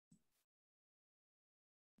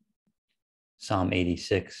Psalm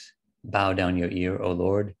 86. Bow down your ear, O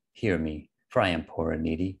Lord, hear me, for I am poor and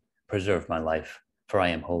needy. Preserve my life, for I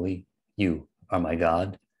am holy. You are my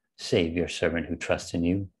God. Save your servant who trusts in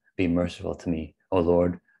you. Be merciful to me, O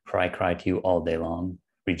Lord, for I cry to you all day long.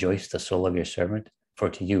 Rejoice the soul of your servant, for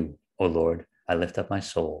to you, O Lord, I lift up my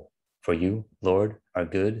soul. For you, Lord, are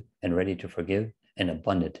good and ready to forgive and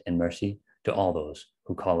abundant in mercy to all those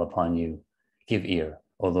who call upon you. Give ear,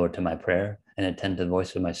 O Lord, to my prayer, and attend to the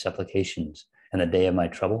voice of my supplications. In the day of my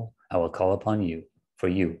trouble, I will call upon you, for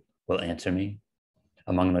you will answer me.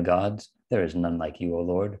 Among the gods, there is none like you, O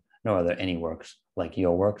Lord, nor are there any works like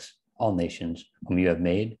your works. All nations whom you have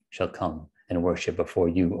made shall come and worship before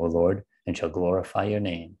you, O Lord, and shall glorify your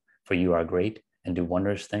name. For you are great and do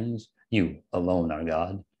wondrous things. You alone are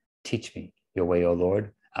God. Teach me your way, O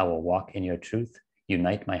Lord. I will walk in your truth.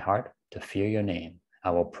 Unite my heart to fear your name.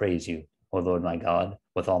 I will praise you, O Lord my God,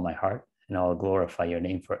 with all my heart, and I will glorify your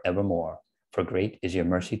name forevermore. For great is your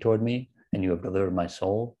mercy toward me, and you have delivered my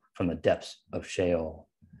soul from the depths of Sheol.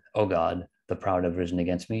 O God, the proud have risen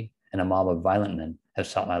against me, and a mob of violent men have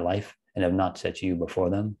sought my life, and have not set you before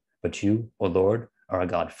them. But you, O Lord, are a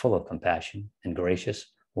God full of compassion and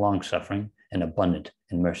gracious, long-suffering, and abundant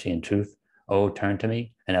in mercy and truth. O turn to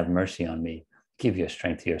me and have mercy on me. Give your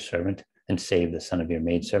strength to your servant, and save the son of your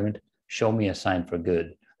maidservant. Show me a sign for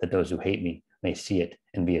good, that those who hate me may see it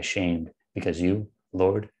and be ashamed, because you,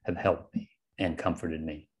 Lord, have helped me and comforted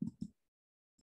me.